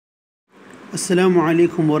Assalamu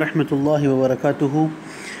alaikum wa rahmatullahi wa barakatuhu.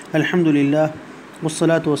 Alhamdulillah.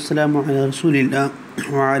 Wassalatu wassalamu ala rasulillah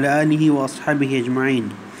wa ala alihi wa ashabihi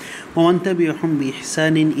ajma'in. Wa man tabi'ahum bi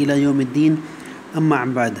ihsanin ila yawmiddin. Amma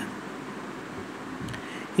ba'd.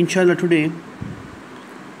 Inshallah, today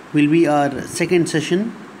will be our second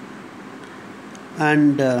session,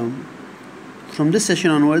 and from this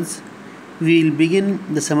session onwards we will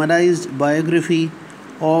begin the summarized biography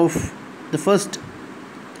of the first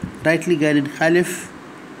rightly guided Caliph,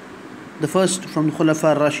 the first from the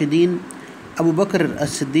Khulafa al-Rashideen, Abu Bakr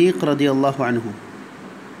as-Siddiq radiyallahu anhu.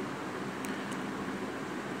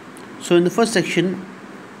 So in the first section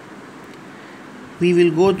we will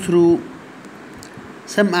go through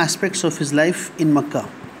some aspects of his life in Makkah.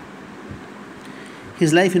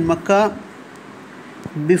 His life in Makkah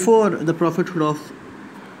before the prophethood of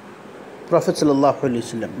Prophet sallallahu alaihi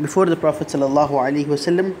wasallam, before the Prophet sallallahu alaihi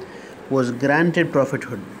wasallam was granted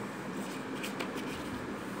prophethood.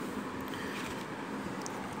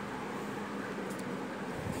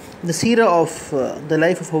 The seerah of the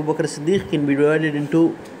life of Abu Bakr as-Siddiq can be divided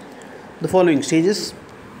into the following stages.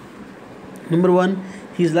 Number one,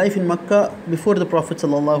 his life in Makkah before the Prophet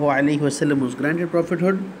ﷺ was granted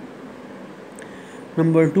prophethood.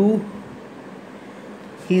 Number two,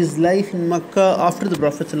 his life in Makkah after the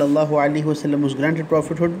Prophet ﷺ was granted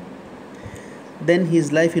prophethood. Then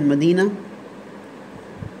his life in Medina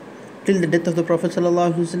till the death of the Prophet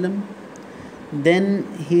ﷺ. Then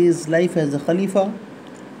his life as the Khalifa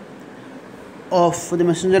of the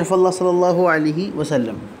Messenger of Allah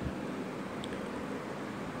ﷺ.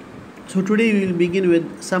 So today we will begin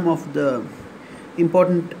with some of the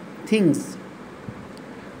important things,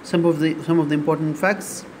 some of the important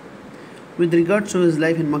facts with regards to his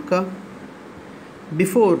life in Makkah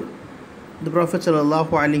before the Prophet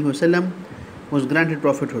ﷺ was granted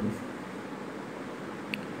prophethood.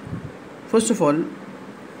 First of all,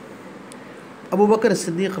 Abu Bakr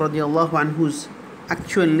as-Siddiq radiyallahu anhu's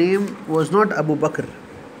actual name was not Abu Bakr.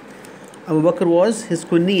 Abu Bakr was his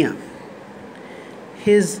kunya.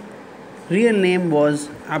 His real name was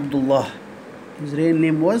Abdullah. His real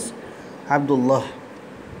name was Abdullah.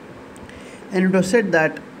 And it was said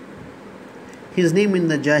that his name in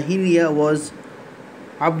the Jahiliyyah was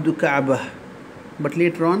Abdu Ka'bah, but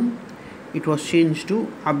later on it was changed to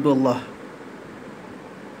Abdullah.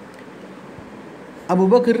 Abu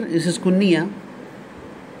Bakr is his kunya.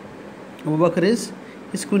 Abu Bakr is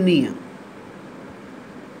his kunya.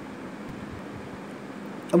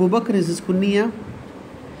 Abu Bakr is his kunya,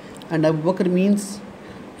 and Abu Bakr means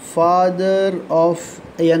father of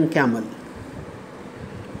a young camel.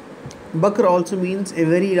 Bakr also means a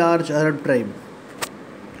very large Arab tribe.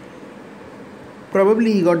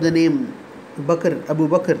 Probably he got the name Bakr, Abu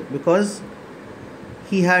Bakr, because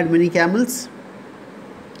he had many camels,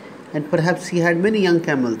 and perhaps he had many young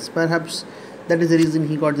camels. Perhaps that is the reason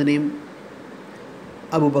he got the name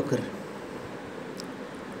Abu Bakr.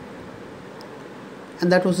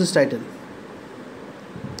 And that was his title.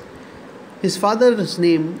 His father's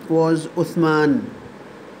name was Uthman.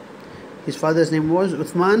 His father's name was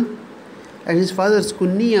Uthman, and his father's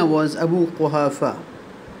kunya was Abu Quhafa.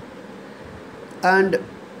 And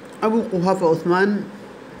Abu Quhafa Uthman,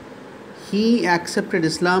 he accepted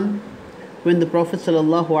Islam when the Prophet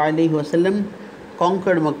ﷺ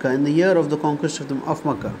conquered Makkah, in the year of the conquest of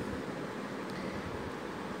Makkah.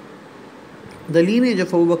 The lineage of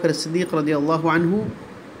Abu Bakr as-Siddiq radiyallahu anhu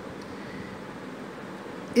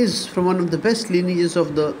is from one of the best lineages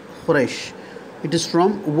of the Quraysh. It is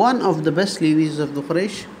from one of the best lineages of the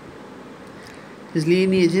Quraysh. His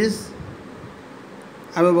lineage is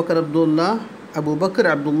Abu Bakr Abdullah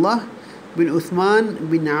bin Uthman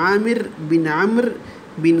bin Amir bin Amr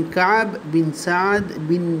bin Ka'ab bin Sa'ad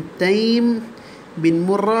bin Taym bin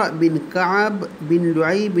Murrah bin Ka'ab bin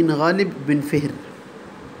Lu'ay bin Ghalib bin Fihr.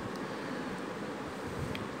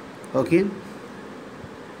 Okay.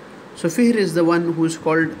 So Fihr is the one who is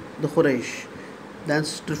called the Quraysh. The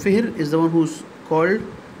ancestor Fihr is the one who is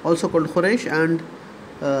also called Quraysh, and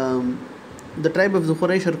the tribe of the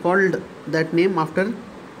Quraysh are called that name after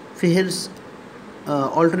Fihr's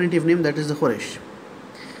alternative name, that is the Quraysh.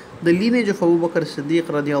 The lineage of Abu Bakr as-Siddiq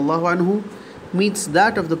radiyallahu anhu meets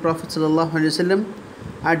that of the Prophet sallallahu alaihi wasallam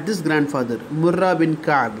at this grandfather, Murrah bin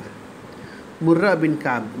Ka'ab. Murrah bin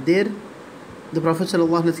Ka'ab. There the Prophet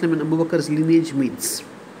sallallahu alaihi wasallam and Abu Bakr's lineage meets.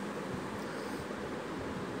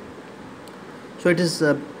 So it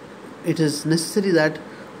is necessary that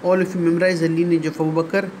all of you memorize the lineage of Abu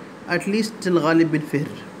Bakr at least till Ghalib bin Fihr.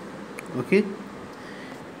 Okay?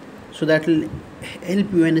 So that will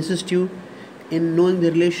help you and assist you in knowing the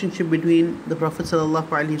relationship between the Prophet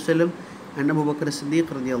ﷺ and Abu Bakr as-Siddiq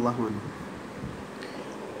radiyallahu anhu.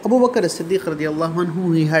 Abu Bakr as-Siddiq radiallahu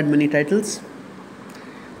anhu, he had many titles.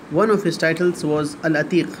 One of his titles was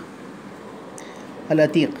Al-Atiq.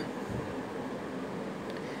 Al-Atiq.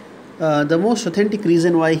 The most authentic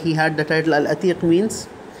reason why he had the title Al-Atiq means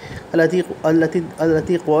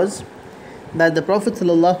Al-Atiq was that the Prophet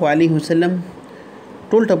ﷺ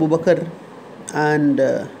told Abu Bakr, and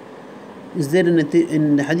is there in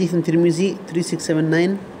the Hadith in Tirmizi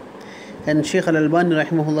 3679, and Shaykh Al-Albani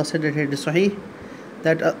rahimahullah said that it is Sahih,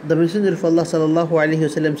 that the Messenger of Allah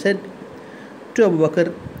ﷺ said to Abu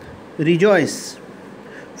Bakr, rejoice,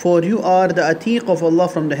 for you are the Atiq of Allah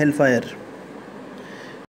from the hellfire.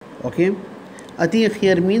 Okay, Atiq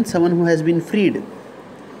here means someone who has been freed.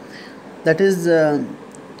 That is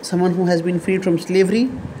someone who has been freed from slavery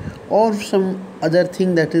or some other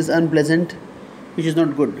thing that is unpleasant, which is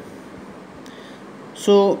not good.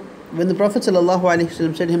 So when the Prophet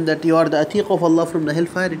ﷺ said him that you are the Atiq of Allah from the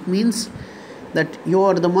hellfire, it means that you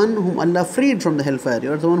are the one whom Allah freed from the hellfire.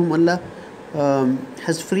 You are the one whom Allah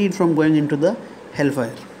has freed from going into the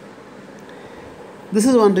hellfire. This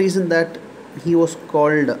is one reason that he was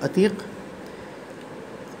called Atiq.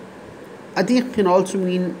 Atiq can also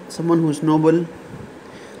mean someone who is noble.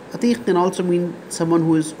 Atiq can also mean someone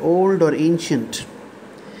who is old or ancient.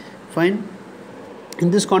 Fine.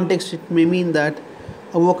 In this context, it may mean that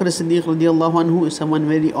Abu Bakr as-Siddiq radiallahu anhu is someone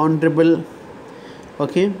very honorable.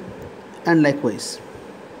 Okay, and likewise.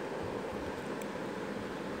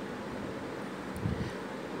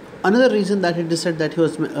 Another reason that it is said that he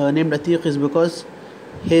was named Atiq is because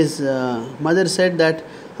his mother said that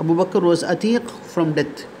Abu Bakr was Atiq from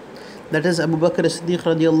death. That is, Abu Bakr as-Siddiq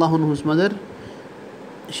radiallahu anhu's mother,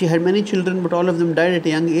 she had many children, but all of them died at a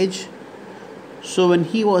young age. So when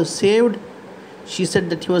he was saved, she said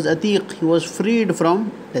that he was Atiq, he was freed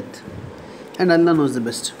from death. And Allah knows the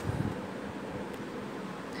best.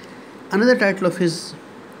 Another title of his,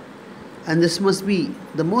 and this must be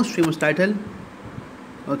the most famous title,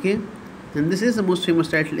 okay, and this is the most famous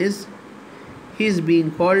title, is he is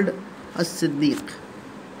being called As-Siddiq.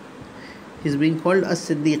 He is being called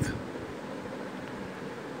As-Siddiq.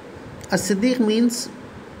 As-Siddiq means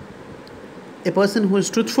a person who is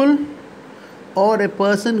truthful, or a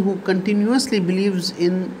person who continuously believes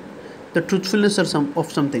in the truthfulness of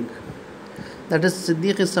something. That is,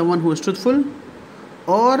 Siddiq is someone who is truthful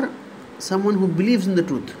or someone who believes in the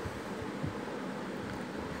truth.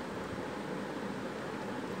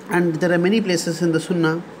 And there are many places in the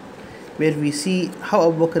Sunnah where we see how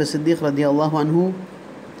Abu Bakr as-Siddiq radiallahu anhu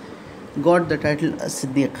got the title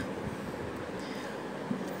As-Siddiq.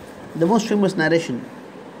 The most famous narration,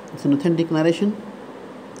 it's an authentic narration,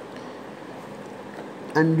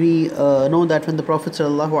 and we know that when the Prophet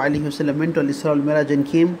ﷺ went to Al-Isra al-Miraj and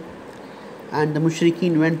came, and the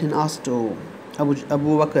mushrikeen went and asked Abu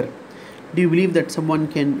Bakr, do you believe that someone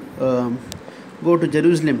can go to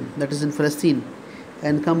Jerusalem, that is in Palestine,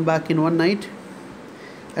 and come back in one night?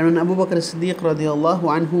 And when Abu Bakr as-Siddiq radiallahu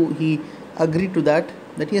anhu, he agreed to that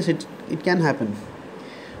yes, it can happen.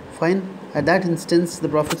 Fine. At that instance, the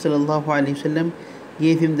Prophet ﷺ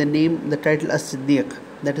gave him the title As-Siddiq.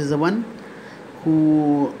 That is the one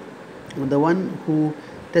who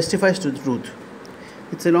testifies to the truth.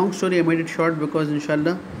 It's a long story. I made it short because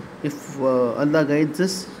inshallah, if Allah guides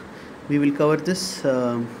us, we will cover this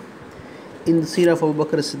in the Seerah of Abu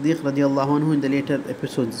Bakr as-Siddiq radiallahu anhu in the later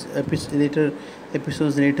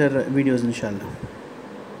videos, inshallah.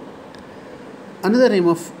 Another name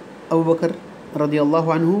of Abu Bakr radiallahu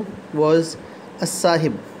anhu was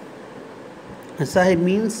As-Sahib. As-Sahib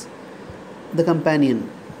means the companion.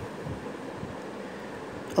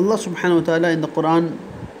 Allah subhanahu wa ta'ala in the Quran,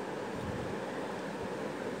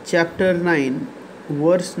 chapter 9,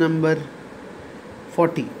 verse number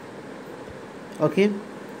 40, okay,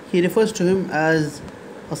 he refers to him as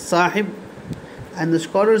As-Sahib, and the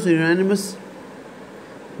scholars are unanimous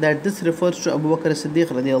that this refers to Abu Bakr as-Siddiq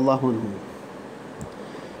radiallahu anhu.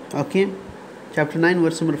 Okay, chapter 9,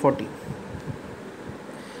 verse number 40.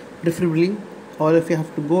 Preferably, all of you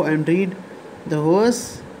have to go and read the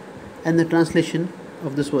verse and the translation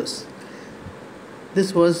of this verse.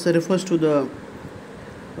 This verse refers to the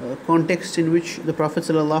context in which the Prophet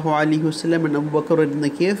ﷺ and Abu Bakr were in the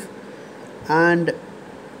cave, and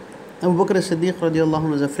Abu Bakr as-Siddiq radiallahu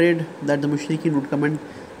anhu was afraid that the mushrikeen would come and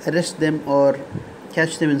arrest them or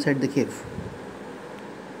catch them inside the cave.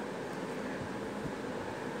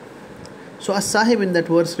 So As-Sahib in that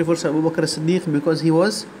verse refers to Abu Bakr as-Siddiq because he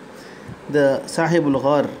was the Sahibul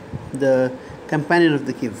Ghar, the companion of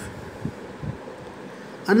the cave.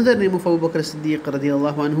 Another name of Abu Bakr as-Siddiq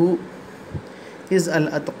radiallahu anhu is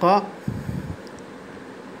Al-Atqa.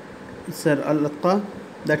 Sir, Al-Atqa,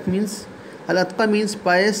 that means Al-Atqa means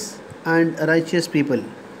pious and righteous people.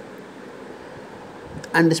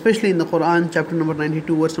 And especially in the Quran, chapter number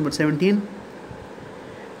 92, verse number 17,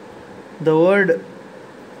 the word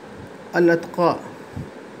Al-Atqa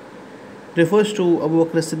refers to Abu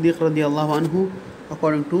Bakr as-Siddiq radiallahu anhu,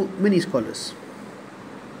 according to many scholars.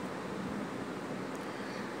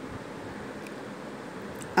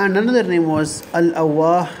 And another name was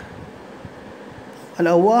Al-Awwah.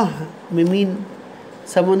 Al-Awwah may mean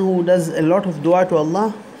someone who does a lot of dua to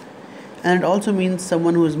Allah, and it also means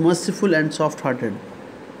someone who is merciful and soft-hearted.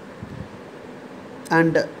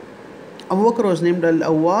 And Abu Bakr was named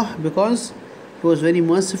Al-Awwah because he was very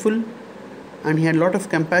merciful and he had a lot of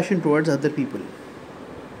compassion towards other people.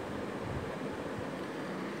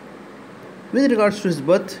 With regards to his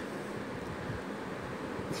birth,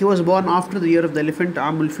 he was born after the year of the elephant,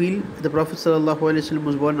 Amul Fil. The Prophet ﷺ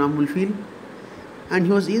was born Amul Fil, and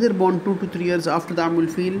he was either born 2 to 3 years after the Amul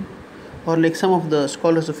Fil, or like some of the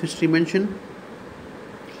scholars of history mention,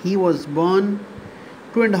 he was born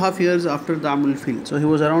 2.5 years after the Amul Fil. So he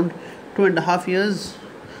was around 2.5 years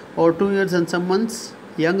or 2 years and some months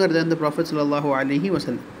younger than the Prophet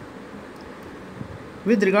ﷺ.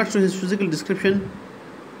 With regards to his physical description,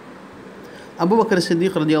 Abu Bakr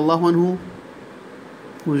as-Siddiq radiallahu anhu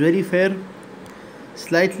was very fair,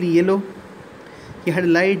 slightly yellow. He had a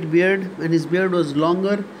light beard, and his beard was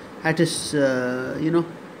longer at his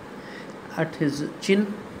at his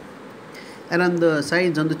chin, and on the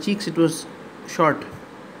sides, on the cheeks, it was short.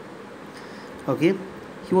 Okay,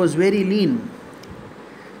 he was very lean,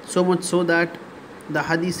 so much so that the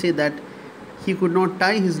hadith say that he could not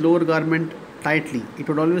tie his lower garment tightly. It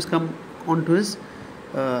would always come onto his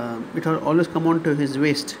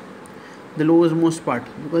waist, the lowermost part,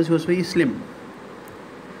 because he was very slim.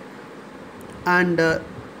 And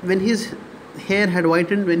when his hair had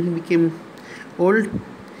whitened, when he became old,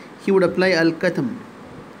 he would apply al-katam.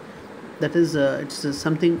 That is, it is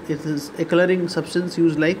a coloring substance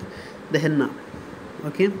used like the henna.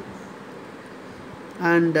 Okay.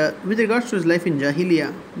 And with regards to his life in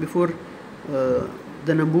Jahiliyyah, before the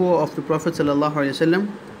Nabuwwah of the Prophet sallallahu alaihi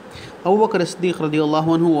wasallam, Abu Bakr as-Siddiq radiallahu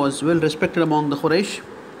anhu was well respected among the Quraysh.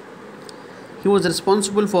 He was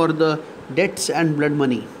responsible for the debts and blood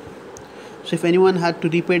money. So if anyone had to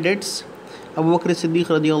repay debts, Abu Bakr as-Siddiq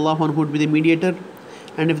radiallahu anhu would be the mediator.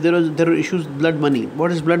 And if there were issues with blood money,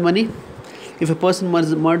 what is blood money? If a person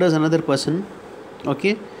murders another person,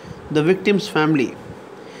 okay, the victim's family,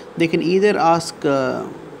 they can either ask the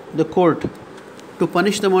court to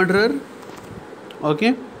punish the murderer,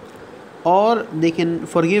 okay, or they can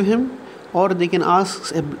forgive him, or they can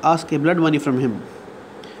ask a blood money from him.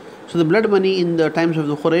 So the blood money in the times of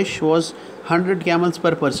the Quraysh was 100 camels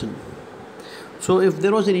per person. So if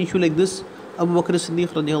there was an issue like this, Abu Bakr as-Siddiq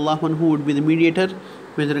radiallahu anhu would be the mediator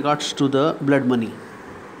with regards to the blood money.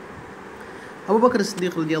 Abu Bakr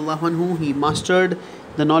as-Siddiq radiallahu anhu, he mastered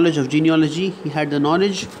the knowledge of genealogy. He had the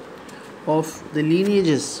knowledge of the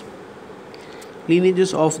lineages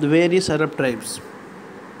of the various Arab tribes.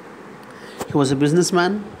 He was a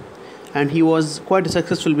businessman, and he was quite a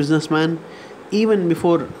successful businessman. Even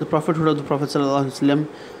before the prophethood of the Prophet ﷺ,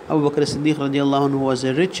 Abu Bakr as-Siddiq radiallahu anhu was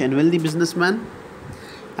a rich and wealthy businessman,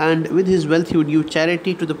 and with his wealth he would give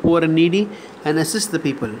charity to the poor and needy and assist the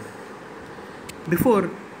people.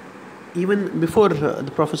 Even before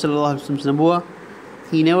the Prophet ﷺ's Nabuwwah,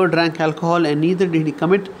 he never drank alcohol, and neither did he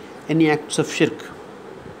commit any acts of shirk.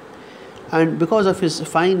 And because of his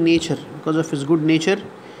fine nature, because of his good nature,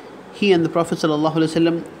 he and the Prophet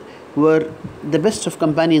ﷺ were the best of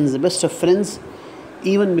companions, the best of friends,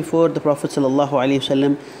 even before the Prophet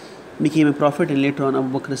ﷺ became a prophet, and later on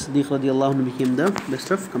Abu Bakr as-Siddiq radiallahu anhu became the best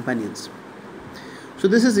of companions. So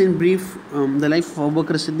this is in brief the life of Abu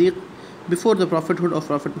Bakr as-Siddiq before the prophethood of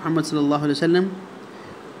Prophet Muhammad ﷺ.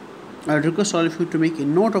 I would request all of you to make a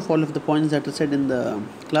note of all of the points that are said in the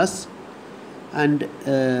class and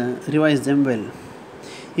revise them well.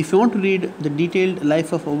 If you want to read the detailed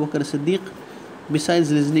life of Abu Bakr as-Siddiq,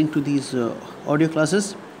 besides listening to these audio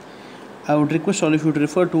classes, I would request all of you to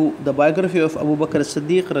refer to the biography of Abu Bakr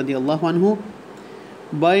as-Siddiq radiallahu anhu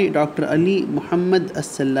by Dr. Ali Muhammad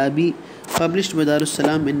as-Sallabi, published by Darus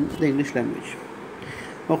Salam in the English language.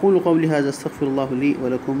 وأقول قولي هذا أستغفر الله لي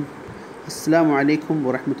ولكم. السلام عليكم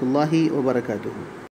ورحمة الله وبركاته.